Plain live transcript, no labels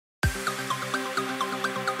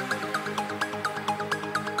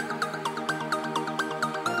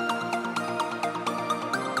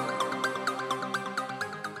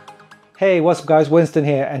Hey, what's up guys, Winston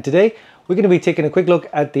here, and today we're going to be taking a quick look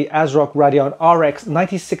at the ASRock Radeon RX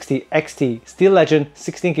 9060 XT Steel Legend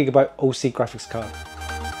 16GB OC graphics card.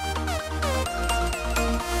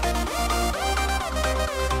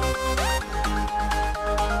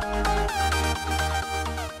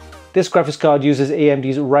 This graphics card uses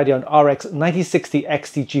AMD's Radeon RX 9060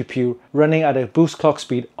 XT GPU running at a boost clock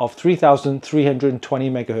speed of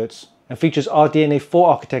 3320 MHz and features RDNA 4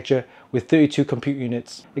 architecture with 32 compute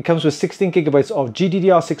units. It comes with 16GB of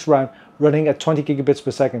GDDR6 RAM running at 20 gigabits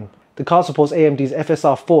per second. The card supports AMD's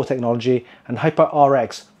FSR4 technology and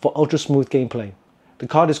HYPR-RX for ultra smooth gameplay. The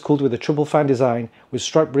card is cooled with a triple fan design with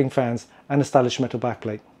striped ring fans and a stylish metal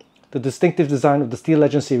backplate. The distinctive design of the Steel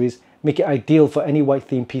Legend series make it ideal for any white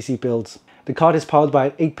themed PC builds. The card is powered by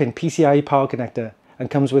an 8-pin PCIe power connector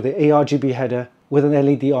and comes with an ARGB header with an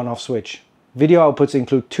LED on-off switch. Video outputs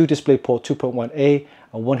include 2 DisplayPort 2.1a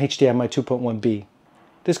and 1 HDMI 2.1b.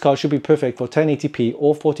 This card should be perfect for 1080p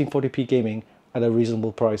or 1440p gaming at a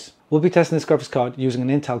reasonable price. We'll be testing this graphics card using an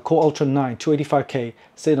Intel Core Ultra 9 285K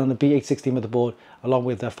sitting on the B860 motherboard along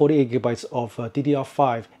with 48GB of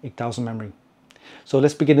DDR5 8000 memory. So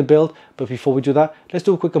let's begin the build, but before we do that, let's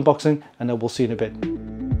do a quick unboxing and then we'll see you in a bit.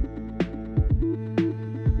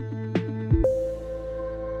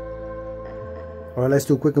 Alright, let's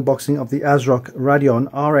do a quick unboxing of the ASRock Radeon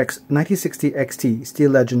RX 9060 XT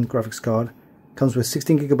Steel Legend graphics card. Comes with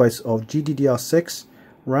 16GB of GDDR6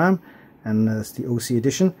 RAM and that's the OC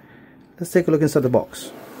edition. Let's take a look inside the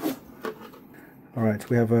box. Alright,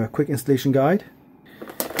 we have a quick installation guide.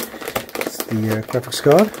 It's the graphics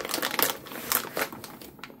card.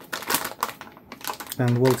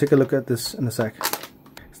 And we'll take a look at this in a sec.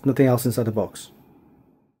 There's nothing else inside the box.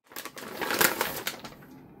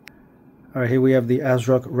 Alright, here we have the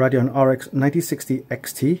ASRock Radeon RX 9060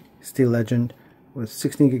 XT Steel Legend with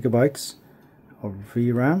 16GB of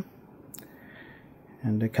VRAM.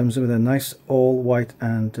 And it comes with a nice all white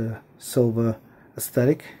and silver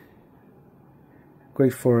aesthetic.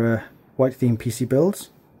 Great for white themed PC builds.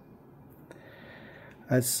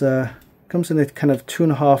 It comes in a kind of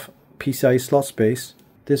 2.5 PCIe slot space.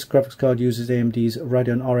 This graphics card uses AMD's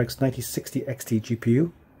Radeon RX 9060 XT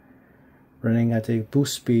GPU running at a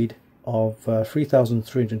boost speed of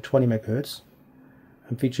 3320 MHz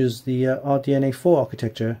and features the RDNA 4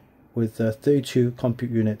 architecture with 32 compute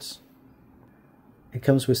units. It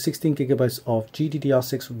comes with 16GB of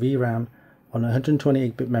GDDR6 Vram on a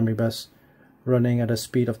 128-bit memory bus running at a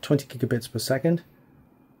speed of 20 gigabits per second.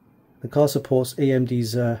 The card supports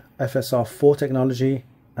AMD's FSR4 technology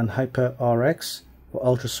and HYPR-RX for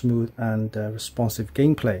ultra smooth and responsive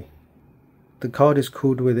gameplay. The card is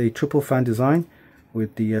cooled with a triple fan design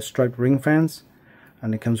with the striped ring fans,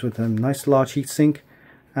 and it comes with a nice large heatsink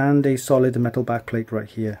and a solid metal backplate right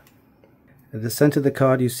here. At the center of the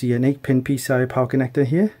card you see an 8-pin PCIe power connector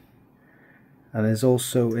here, and there's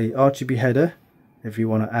also a RGB header if you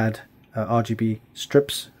want to add RGB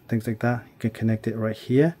strips, things like that. You can connect it right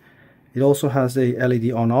here. It also has a LED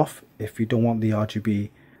on off if you don't want the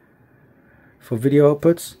RGB. For video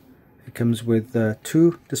outputs, it comes with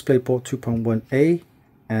 2 DisplayPort 2.1a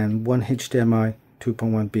and 1 HDMI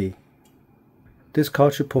 2.1b. This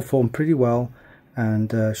card should perform pretty well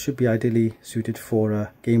and should be ideally suited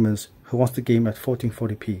for gamers who wants to game at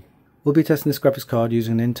 1440p. We'll be testing this graphics card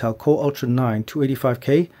using an Intel Core Ultra 9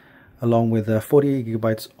 285K along with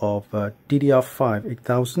 48GB of DDR5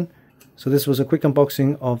 8000. So this was a quick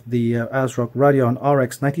unboxing of the ASRock Radeon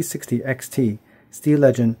RX 9060 XT Steel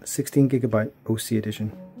Legend 16GB OC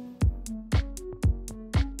edition.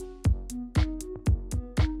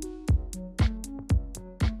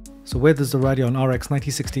 So where does the Radeon RX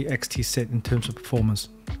 9060 XT sit in terms of performance?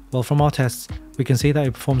 Well, from our tests, we can see that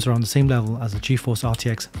it performs around the same level as the GeForce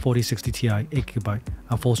RTX 4060 Ti 8GB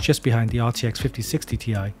and falls just behind the RTX 5060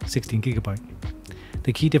 Ti 16GB.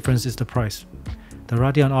 The key difference is the price. The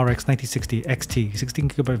Radeon RX 9060 XT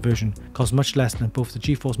 16GB version costs much less than both the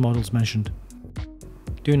GeForce models mentioned.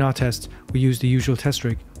 During our tests, we used the usual test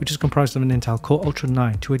rig, which is comprised of an Intel Core Ultra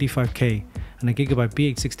 9 285K and a Gigabyte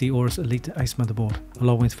B860 Aorus Elite Ice motherboard,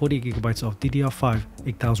 along with 48GB of DDR5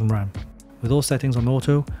 8000 RAM. With all settings on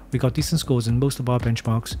auto, we got decent scores in most of our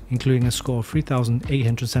benchmarks, including a score of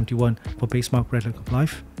 3871 for Basemark Red Look of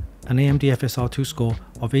Life, an AMD FSR2 score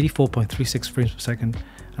of 84.36 frames per second,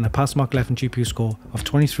 and a Passmark 11 GPU score of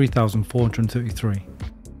 23,433.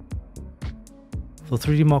 For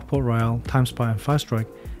 3D Mark Port Royale, TimeSpy and Firestrike,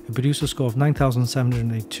 it produced a score of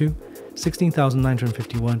 9,782,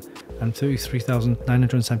 16,951 and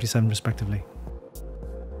 33,977 respectively.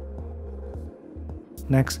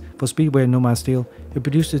 Next, for Speedway and Nomad Steel, it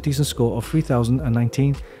produced a decent score of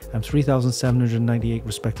 3,019 and 3,798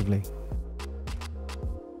 respectively.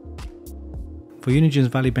 For Unigen's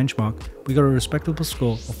Valley benchmark, we got a respectable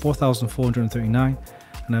score of 4,439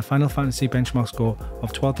 and a Final Fantasy benchmark score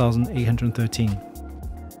of 12,813.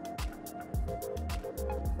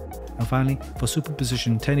 And finally, for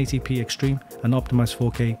Superposition 1080p Extreme and Optimized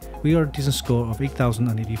 4K, we got a decent score of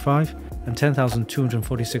 8,085 and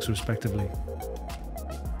 10,246 respectively.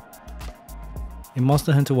 In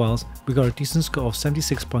Monster Hunter Wilds, we got a decent score of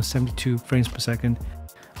 76.72 frames per second,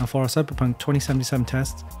 and for our Cyberpunk 2077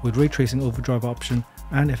 tests with ray tracing overdrive option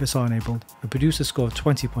and FSR enabled, we produced a score of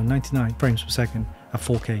 20.99 frames per second at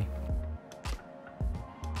 4K.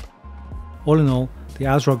 All in all, the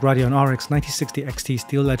ASRock Radeon RX 9060 XT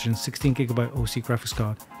Steel Legend 16GB OC graphics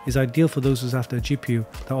card is ideal for those who's after a GPU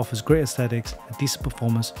that offers great aesthetics and decent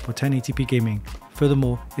performance for 1080p gaming.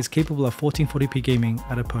 Furthermore, it's capable of 1440p gaming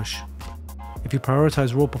at a push. If you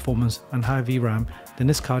prioritize raw performance and high VRAM, then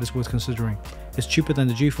this card is worth considering. It's cheaper than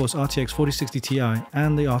the GeForce RTX 4060 Ti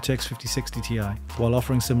and the RTX 5060 Ti, while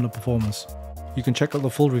offering similar performance. You can check out the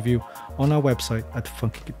full review on our website at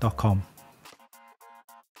funkykit.com.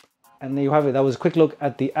 And there you have it. That was a quick look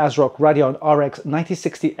at the ASRock Radeon RX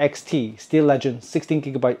 9060 XT Steel Legend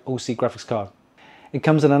 16GB OC graphics card. It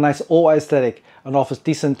comes in a nice all-white aesthetic and offers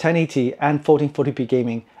decent 1080 and 1440p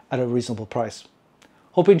gaming at a reasonable price.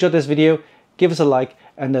 Hope you enjoyed this video. Give us a like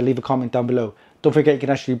and leave a comment down below. Don't forget you can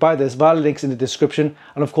actually buy this via the links in the description,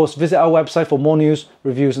 and of course visit our website for more news,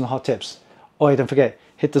 reviews and hot tips. Oh yeah, don't forget,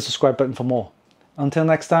 hit the subscribe button for more. Until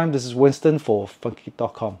next time, this is Winston for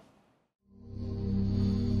Funkykit.com.